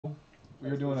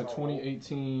We're doing a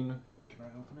 2018. Can I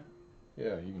open it?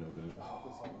 Yeah, you can open it.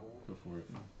 Go for it.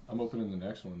 I'm opening the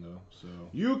next one though, so.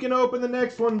 You can open the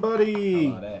next one, buddy.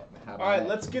 How about that? All right,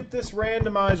 let's get this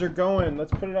randomizer going.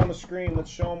 Let's put it on the screen.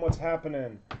 Let's show them what's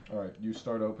happening. All right, you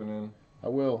start opening. I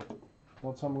will.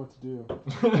 Don't tell me what to do.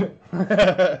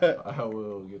 I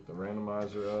will get the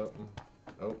randomizer up.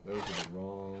 Oh, those are the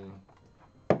wrong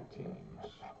teams.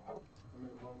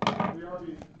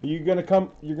 You gonna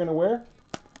come? You're gonna where?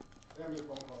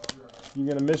 You're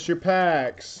gonna miss your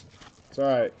packs. It's all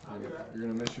right. You're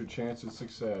gonna miss your chance at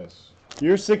success.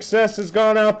 Your success has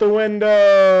gone out the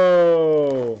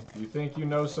window. You think you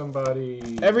know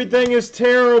somebody. Everything is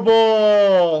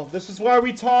terrible. This is why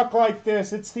we talk like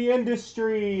this. It's the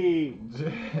industry.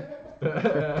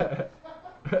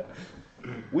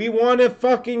 We want to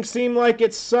fucking seem like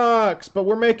it sucks, but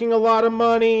we're making a lot of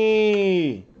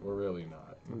money. We're really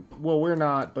not. Well, we're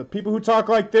not, but people who talk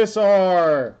like this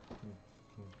are.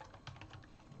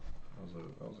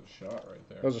 That was a shot right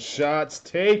there. Those are shots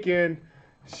taken.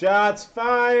 Shots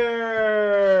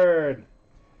fired.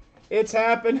 It's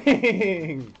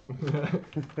happening.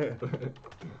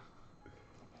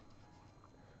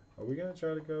 Are we going to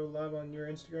try to go live on your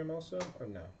Instagram also, or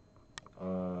no?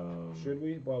 Should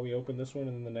we? While we open this one,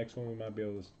 and then the next one we might be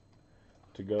able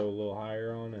to go a little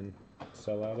higher on and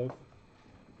sell out of?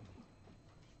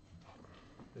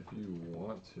 If you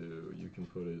want to, you can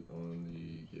put it on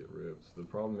the get ripped. The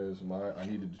problem is I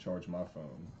needed to charge my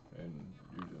phone, and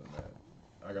you're doing that.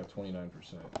 I got 29%.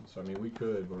 So I mean, we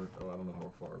could, but I don't know how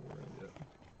far we're gonna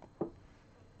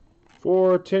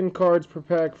get. 10 cards per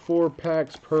pack, 4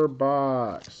 packs per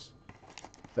box.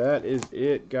 That is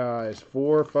it, guys.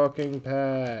 4 fucking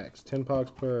packs, 10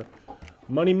 packs per.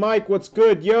 Money Mike, what's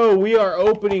good? Yo, we are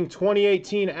opening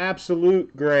 2018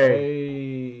 Absolute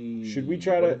Gray. Hey, should we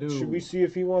try to? Should we see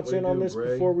if he wants in on this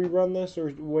before we run this,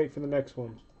 or wait for the next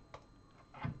one?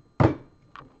 I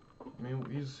mean,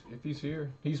 if he's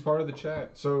here, he's part of the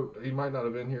chat, so he might not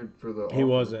have been here for the. He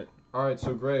wasn't. All right,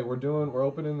 so Gray, we're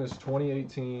opening this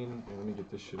 2018. Let me get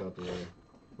this shit out the way.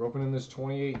 We're opening this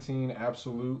 2018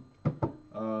 Absolute.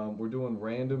 We're doing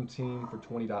random team for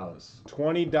 $20.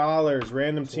 $20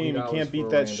 random team. You can't beat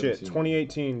that shit. Team.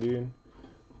 2018, dude.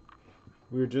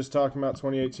 We were just talking about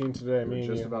 2018 today. We're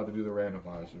just about to do the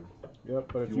randomizer.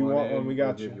 Yep, but if you want one, we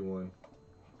got you. Give you one.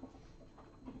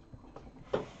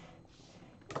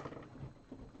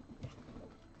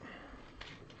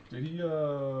 Did he?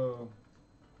 Yeah,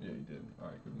 he did. All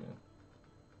right, good man.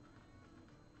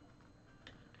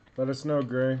 Let us know,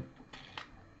 Gray.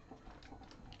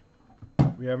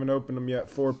 We haven't opened them yet.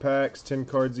 4 packs, 10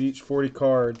 cards each, 40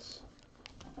 cards.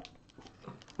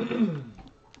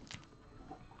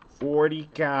 40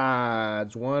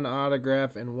 cards, 1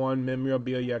 autograph and 1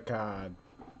 memorabilia card.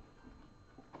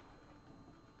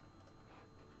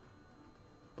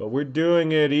 But we're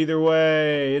doing it either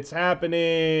way. It's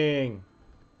happening.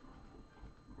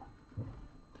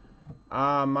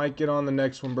 I might get on the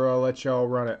next one, bro. I'll let y'all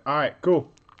run it. All right,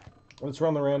 cool. Let's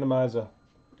run the randomizer.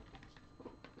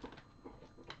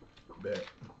 Bet.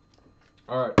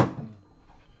 All right.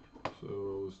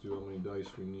 So let's do how many dice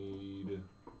we need.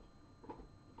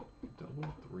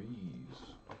 Double threes.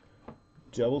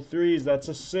 Double threes. That's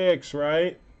a 6,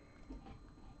 right?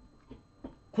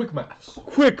 Quick maths.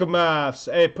 Quick maths.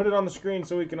 Hey, put it on the screen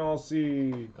so we can all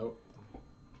see. Oh,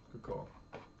 good call.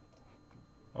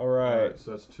 All right. So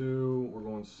that's 2. We're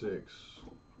going 6.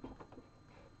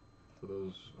 For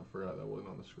those, I forgot that wasn't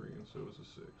on the screen, so it was a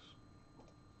 6.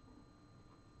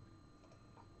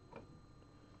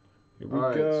 Here we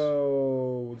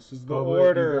go. This is the Public,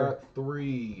 order. You got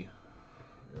 3. Here,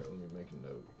 let me make a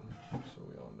note so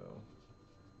we all know.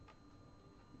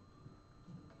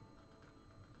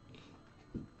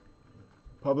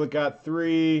 Public got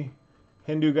 3.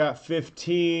 Hindu got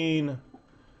 15.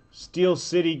 Steel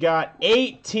City got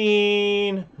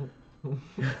 18.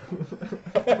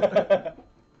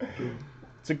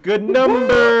 It's a good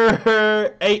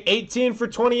number. 18 for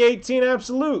 2018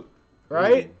 Absolute,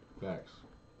 right? Facts.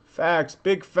 Facts,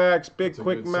 big quick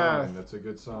math. Sign. That's a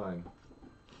good sign.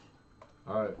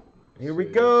 All right. Here we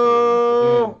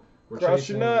go. We're Cross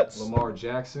chasing your nuts. Lamar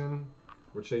Jackson.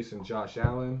 We're chasing Josh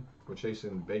Allen. We're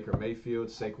chasing Baker Mayfield,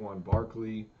 Saquon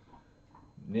Barkley,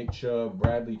 Nick Chubb,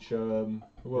 Bradley Chubb.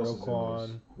 Who else is in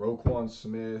this? Roquan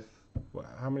Smith. What,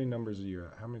 how many numbers are you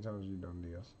at? How many times have you done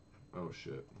DS? Oh,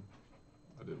 shit.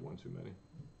 I did one too many.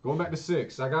 Going back to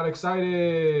 6. I got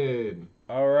excited.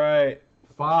 All right.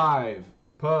 5.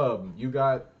 Pub. You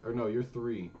got... Or no, you're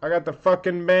 3. I got the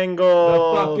fucking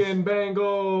Bengals. The fucking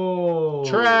Bengals.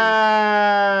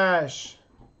 Trash.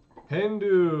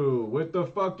 Hindu with the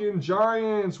fucking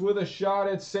Giants with a shot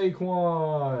at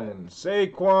Saquon.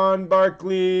 Saquon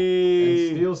Barkley.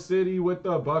 And Steel City with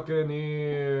the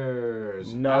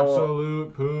Buccaneers. No.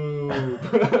 Absolute poop.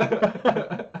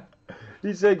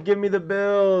 He said, "Give me the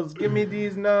Bills. Give me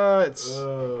these nuts."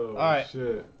 Oh, all right,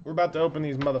 shit. We're about to open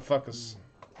these motherfuckers,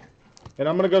 and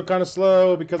I'm gonna go kind of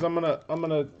slow because I'm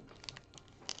gonna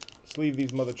sleeve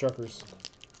these mother truckers.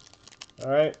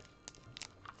 All right.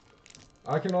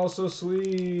 I can also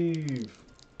sleeve.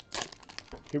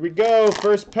 Here we go.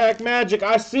 First pack magic.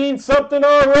 I seen something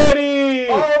already.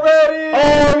 Already.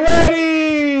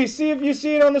 See if you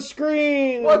see it on the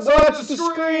screen. What's Watch on the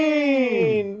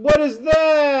screen? What is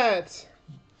that?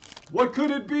 What could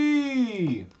it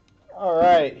be? All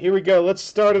right, here we go. Let's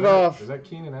start it off. Is that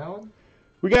Keenan Allen?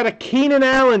 We got a Keenan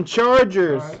Allen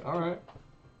Chargers. All right.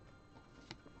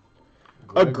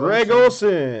 A Greg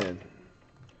Olsen.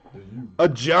 A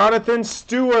Jonathan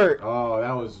Stewart. Oh,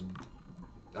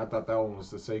 I thought that one was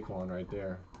the Saquon right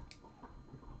there.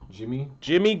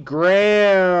 Jimmy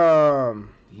Graham.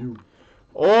 You.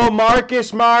 Oh,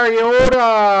 Marcus Mariota.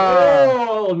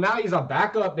 Oh, now he's a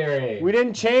backup there. We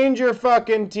didn't change your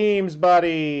fucking teams,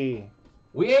 buddy.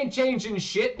 We ain't changing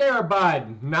shit there,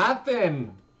 bud.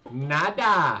 Nothing.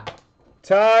 Nada.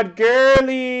 Todd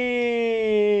Gurley.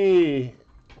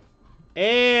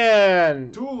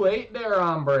 And Too late there,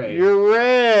 hombre. you're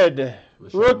red.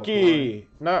 LaShawn Rookie.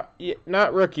 Not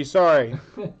rookie, sorry.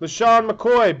 LaShawn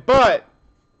McCoy. But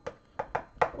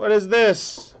what is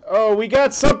this? Oh, we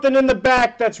got something in the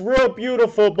back that's real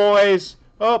beautiful, boys.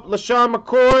 Oh, LaShawn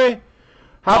McCoy.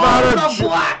 How about a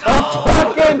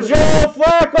fucking Joe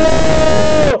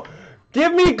Flacco?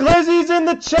 Give me glizzies in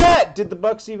the chat. Did the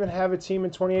Bucks even have a team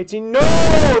in 2018?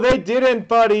 No, they didn't,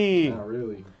 buddy. Not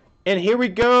really. And here we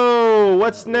go.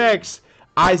 What's next?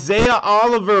 Isaiah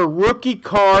Oliver, rookie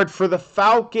card for the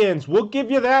Falcons. We'll give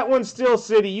you that one, Steel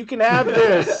City. You can have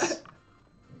this.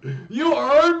 You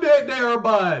earned it there,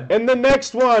 bud. And the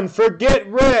next one, forget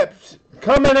ripped.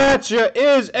 Coming at you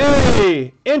is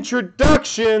a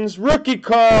introductions rookie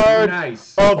card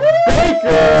of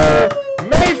Baker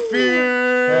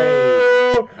Mayfield.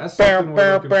 Hey, that's something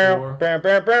we're looking for.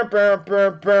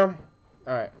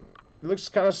 All right. It looks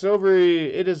kind of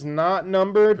silvery. It is not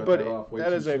numbered, Cut but that off way that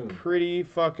too is a soon. pretty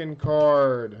fucking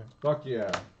card. Fuck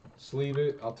yeah. Sleeve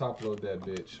it. I'll top load that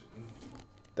bitch.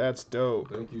 That's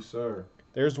dope. Thank you, sir.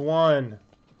 There's one.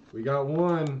 We got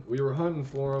one. We were hunting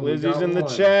for him. Lizzie's in the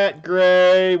chat,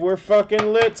 Gray. We're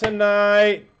fucking lit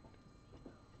tonight.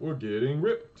 We're getting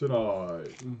ripped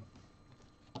tonight.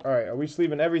 All right, are we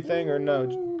sleeving everything or no?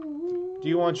 Do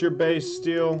you want your base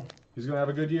still? He's going to have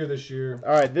a good year this year.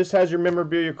 All right, this has your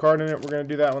memorabilia card in it. We're going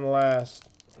to do that one last.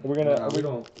 We're going to... Nah, we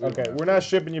don't we're not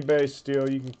shipping you base still.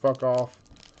 You can fuck off.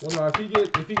 Well, no, if he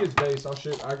gets base, I'll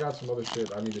ship. I got some other shit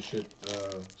I need to ship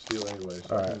steel anyway,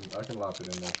 so I can lop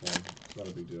it in there for him. It's not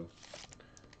a big deal.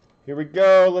 Here we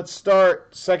go. Let's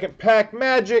start. Second pack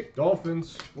magic.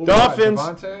 Dolphins. Dolphins.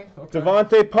 Devontae? Okay.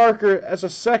 Devontae Parker as a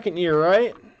second year,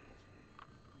 right?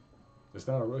 It's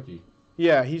not a rookie.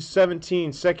 Yeah, he's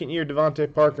 17. Second year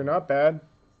Devontae Parker. Not bad.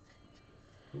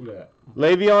 Who that?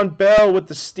 Le'Veon Bell with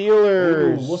the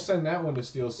Steelers. Ooh, we'll send that one to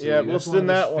Steel City. Yeah, we'll send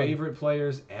that one. Favorite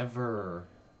players ever.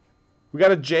 We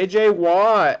got a J.J.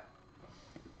 Watt.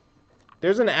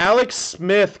 There's an Alex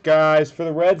Smith, guys, for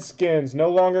the Redskins. No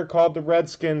longer called the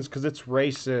Redskins because it's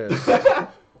racist.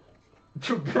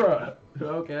 Bruh.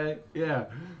 Okay, yeah.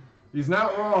 He's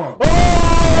not wrong.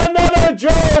 Oh, another Joe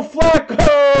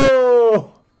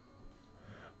Flacco!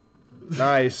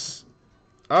 Nice.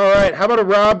 All right, how about a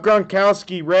Rob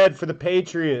Gronkowski red for the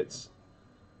Patriots?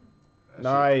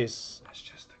 Nice. That's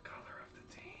just the color of the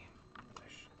team.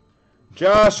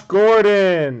 Josh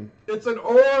Gordon. It's an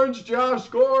orange Josh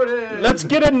Gordon. Let's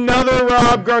get another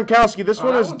Rob Gronkowski. This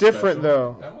one is different, special.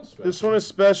 though. That one's special. This one is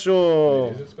special.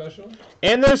 Is it special?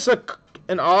 And there's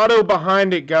an auto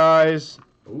behind it, guys.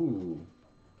 Ooh.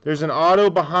 There's an auto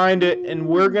behind it, and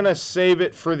we're going to save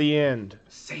it for the end.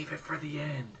 Save it for the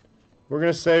end. We're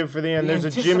going to save it for the end. The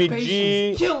There's a Jimmy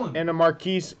G killing. and a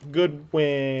Marquise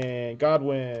Godwin,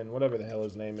 whatever the hell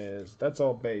his name is. That's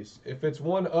all base. If it's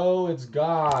 1-0, it's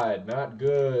God, not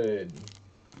good.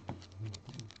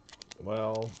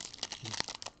 Well,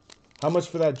 how much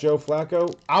for that Joe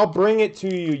Flacco? I'll bring it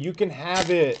to you. You can have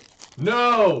it.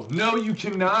 No, you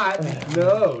cannot.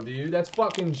 No, dude, that's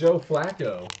fucking Joe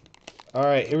Flacco. All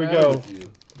right, here we go.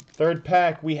 Third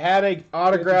pack. We had an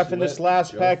autograph in this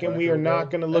last pack, and we are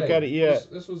not going to look at it yet.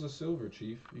 This was a silver,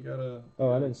 Chief. You gotta.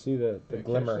 Oh, I didn't see the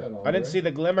glimmer. that, I didn't see the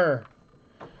glimmer.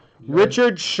 You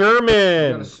Richard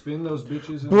Sherman. gotta spin those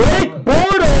bitches. Blake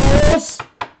Bortles.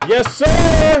 Yes,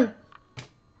 sir.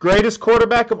 Greatest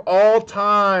quarterback of all Why'd you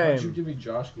time. give me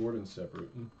Josh Gordon separate?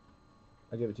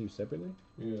 I give it to you separately?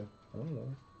 Yeah. I don't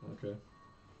know. Okay.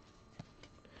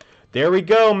 There we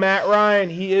go, Matt Ryan.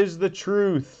 He is the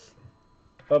truth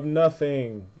of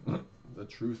nothing. The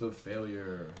truth of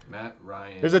failure. Matt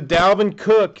Ryan. There's a Dalvin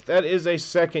Cook. That is a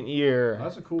second year.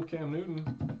 That's a cool Cam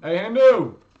Newton. Hey,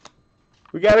 Hindu!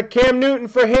 We got a Cam Newton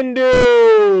for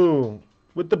Hindu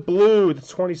with the blue. The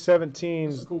 2017.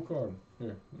 That's a cool card.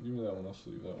 Here, give me that one. I'll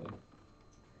sleeve that one.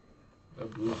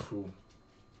 That blue's cool.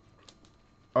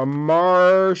 A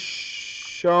Marshawn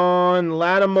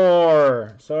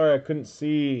Lattimore. Sorry, I couldn't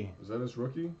see. Is that his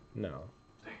rookie? No.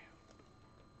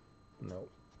 Damn. No.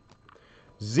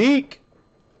 Zeke.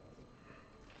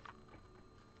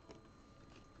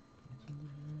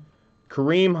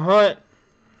 Kareem Hunt.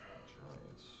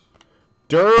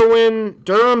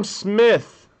 Durham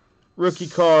Smith. Rookie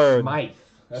card. Smythe.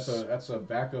 That's a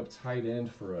backup tight end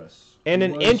for us. And He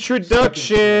an was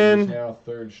introduction. second string, he's now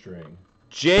third string.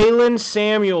 Jalen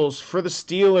Samuels for the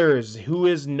Steelers, who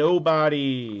is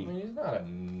nobody. I mean, he's not a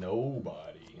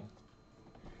nobody.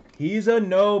 He's a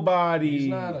nobody. He's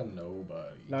not a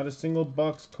nobody. Not a single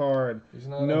Bucks card. He's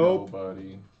not Nope. a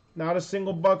nobody. Not a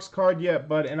single Bucks card yet,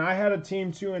 bud. And I had a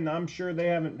team too, and I'm sure they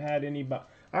haven't had any.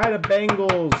 I had a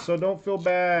Bengals, so don't feel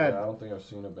bad. Yeah, I don't think I've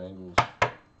seen a Bengals.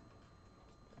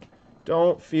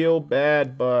 Don't feel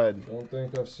bad, bud. Don't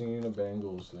think I've seen a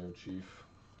Bengals there, Chief.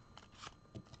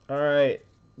 All right.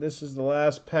 This is the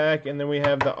last pack, and then we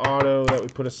have the auto that we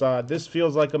put aside. This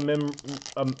feels like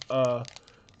a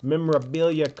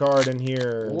memorabilia card in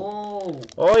here. Whoa!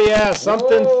 Oh, yeah.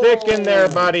 Something thick in there,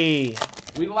 buddy.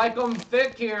 We like them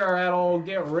thick here at old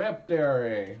Get Ripped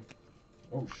area.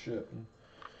 Oh, shit.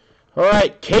 All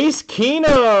right. Case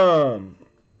Keenum.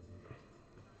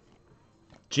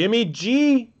 Jimmy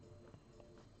G.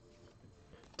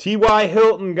 T.Y.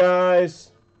 Hilton,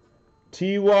 guys.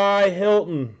 T.Y.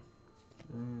 Hilton.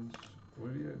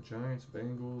 What do you got? Giants,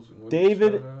 Bengals, and what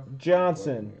David did you start out?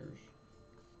 Johnson. Buccaneers.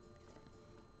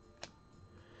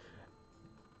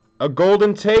 A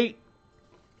Golden Tate.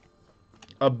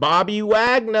 A Bobby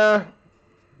Wagner.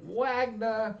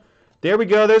 Wagner. There we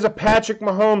go. There's a Patrick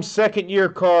Mahomes second-year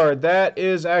card. That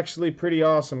is actually pretty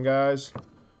awesome, guys.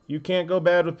 You can't go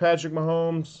bad with Patrick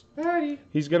Mahomes. Patty.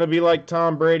 He's going to be like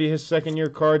Tom Brady. His second-year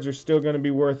cards are still going to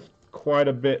be worth quite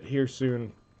a bit here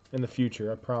soon in the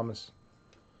future, I promise.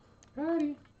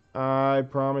 Patty. I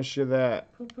promise you that.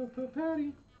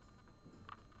 Patty.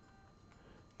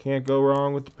 Can't go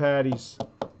wrong with the patties.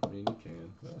 I mean, you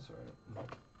can. That's all right.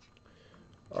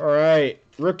 All right.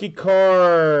 Rookie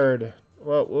card.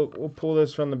 Well, we'll pull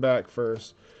this from the back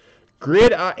first.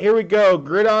 Here we go.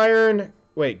 Gridiron.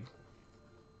 Wait.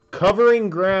 Covering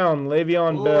ground,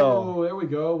 Le'Veon Bell. Oh, there we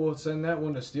go. We'll send that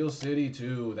one to Steel City,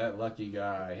 too. That lucky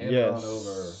guy. Hand it on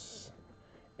over.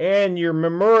 And your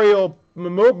memorabilia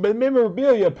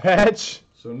patch.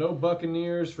 So no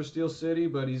Buccaneers for Steel City,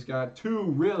 but he's got two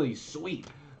really sweet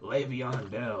Le'Veon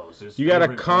Bells. You got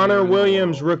a Connor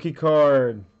Williams rookie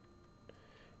card.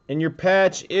 And your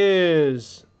patch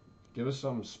is... Give us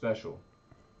something special.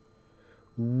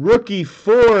 Rookie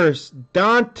Force,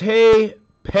 Dante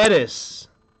Pettis.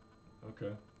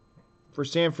 Okay. For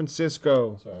San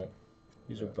Francisco. That's all right.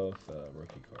 These are both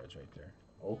rookie cards right there.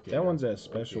 Okay. That one's a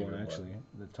special Okay, one, actually.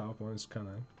 The top one is kind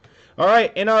of... All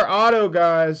right, in our auto,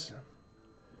 guys.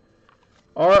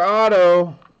 Our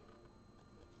auto...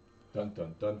 Dun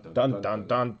dun dun dun Dun dun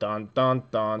dun dun dun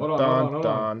dun Hold on, dun hold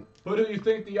on. dun. Who do you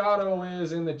think the auto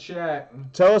is in the chat?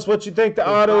 Tell us what you think the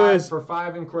auto is. For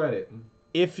 5 in credit.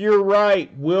 If you're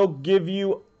right, we'll give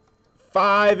you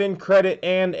 5 in credit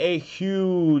and a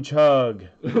huge hug.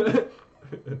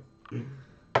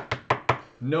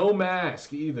 No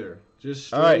mask either. Just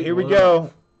straight All right, here we love.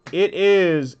 go. It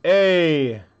is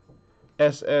a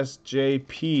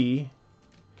SSJP.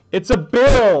 It's a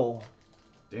bill.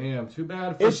 Damn, too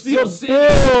bad for It's Steel the City.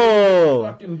 bill.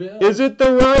 Fucking bill. Is it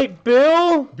the right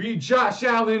bill? Be Josh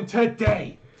Allen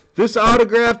today. This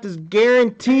autograph is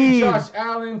guaranteed. Josh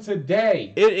Allen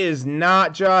today. It is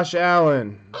not Josh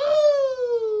Allen.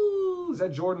 Ooh, is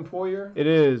that Jordan Poyer? It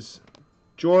is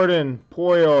Jordan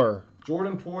Poyer.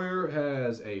 Jordan Poyer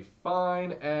has a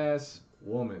fine ass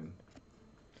woman.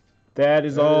 That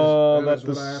is all that is that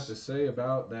what I have to say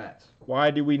about that.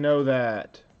 Why do we know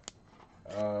that?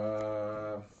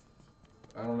 I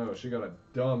don't know. She got a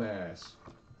dumb ass.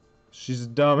 She's a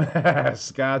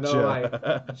dumbass. Gotcha. No,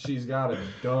 like, she's got a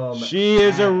dumb She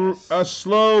is ass. a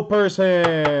slow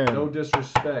person. No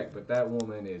disrespect, but that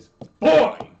woman is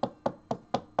boring.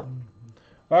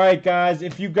 All right, guys.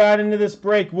 If you got into this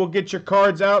break, we'll get your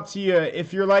cards out to you.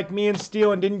 If you're like me and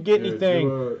Steele and didn't get anything,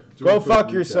 do go a quick fuck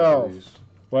recap, yourself. please.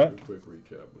 What? Do a quick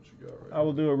recap. What you got right I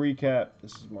will do a recap.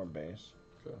 This is more base.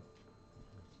 Okay.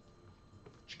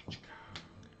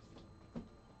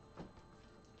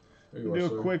 There you Do are, a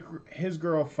sir. quick. His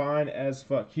girl fine as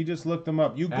fuck. He just looked them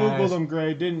up. You googled them,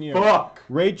 Gray, didn't you? Fuck.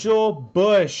 Rachel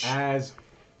Bush. As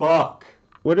fuck.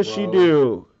 What does she bro.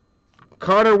 do?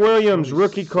 Connor Williams, Somebody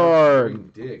rookie sucks card.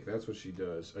 great dick. That's what she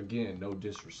does. Again, no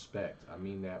disrespect. I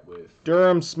mean that with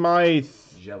Durham Smythe.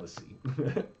 jealousy.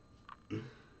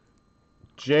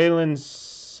 Jalen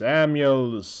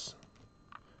Samuels.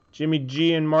 Jimmy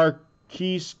G and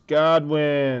Marquise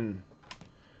Godwin.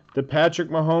 The Patrick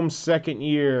Mahomes second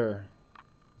year.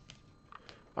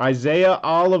 Isaiah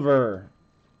Oliver.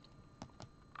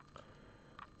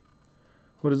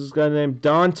 What is this guy named?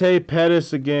 Dante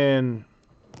Pettis again.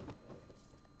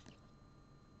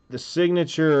 The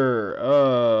signature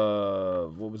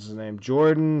of, what was his name?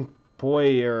 Jordan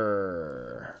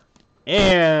Poyer.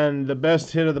 And the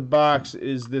best hit of the box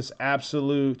is this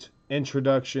absolute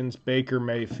introductions Baker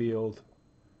Mayfield.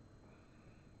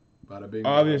 Bada bing,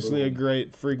 Obviously bada a boom.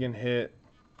 great friggin' hit.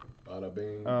 Bada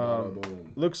bing, bada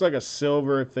boom. Looks like a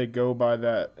silver if they go by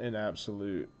that in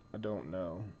absolute. I don't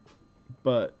know.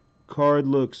 But card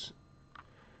looks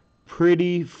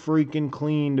pretty freaking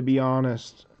clean, to be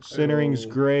honest. Centering's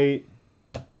great.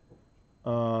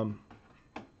 No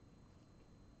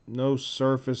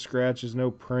surface scratches,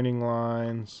 no printing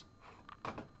lines.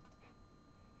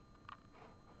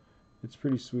 It's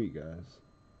pretty sweet, guys.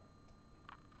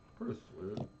 Pretty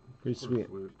sweet. Pretty sweet.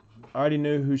 I already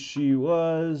knew who she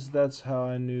was. That's how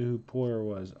I knew who Poyer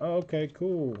was. Oh, okay,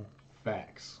 cool.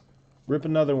 Facts. Rip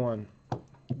another one.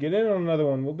 Get in on another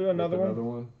one. We'll do another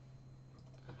one.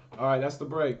 All right, that's the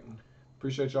break.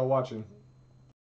 Appreciate y'all watching.